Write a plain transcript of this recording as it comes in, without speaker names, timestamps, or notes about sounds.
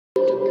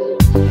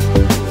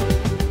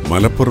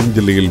മലപ്പുറം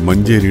ജില്ലയിൽ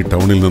മഞ്ചേരി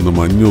ടൗണിൽ നിന്നും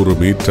 500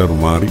 മീറ്റർ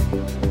മാറി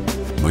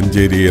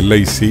മഞ്ചേരി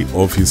LIC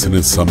ഓഫീസിന്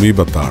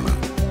സമീപത്താണ്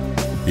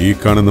ഈ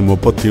കാണുന്ന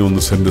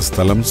 31 സെന്റ്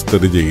സ്ഥലം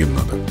സ്ഥിതി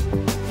ചെയ്യുന്നത്.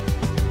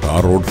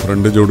 റോഡ്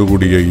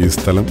ഫ്രണ്ടേജോടുകൂടിയ ഈ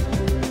സ്ഥലം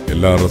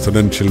എല്ലാ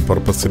റെസിഡൻഷ്യൽ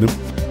പർപ്പസിനും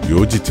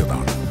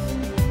യോജിച്ചതാണ്.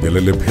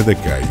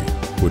 ജലലഭ്യതയ്ക്കായി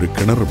ഒരു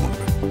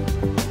കിണറുമുണ്ട്.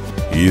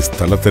 ഈ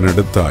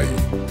സ്ഥലത്തിനടുത്തായി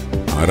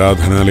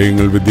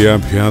ആരാധനാലയങ്ങൾ,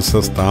 വിദ്യാഭ്യാസ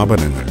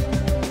സ്ഥാപനങ്ങൾ,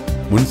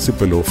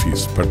 municipal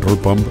office, petrol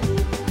pump,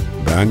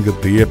 bank,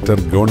 theatre,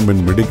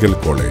 government medical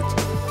college,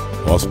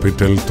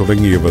 hospital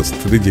തുടങ്ങിയവ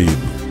സ്ഥിതി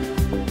ചെയ്യുന്നു.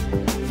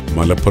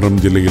 മലപ്പുറം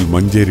ജില്ലയിൽ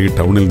മഞ്ചേരി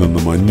ടൗണിൽ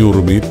നിന്നും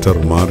 500 മീറ്റർ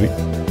മാറി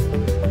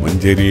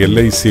മഞ്ചേരി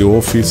LIC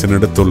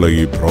ഓഫീസിനടുത്തുള്ള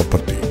ഈ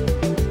പ്രോപ്പർട്ടി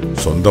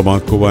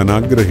സ്വന്തമാക്കുവാൻ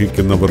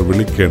ആഗ്രഹിക്കുന്നവർ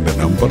വിളിക്കേണ്ട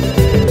നമ്പർ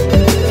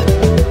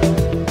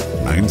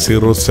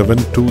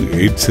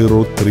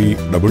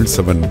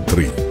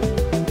 9072803773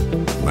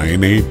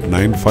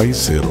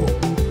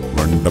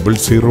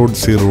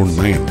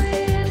 9895010009.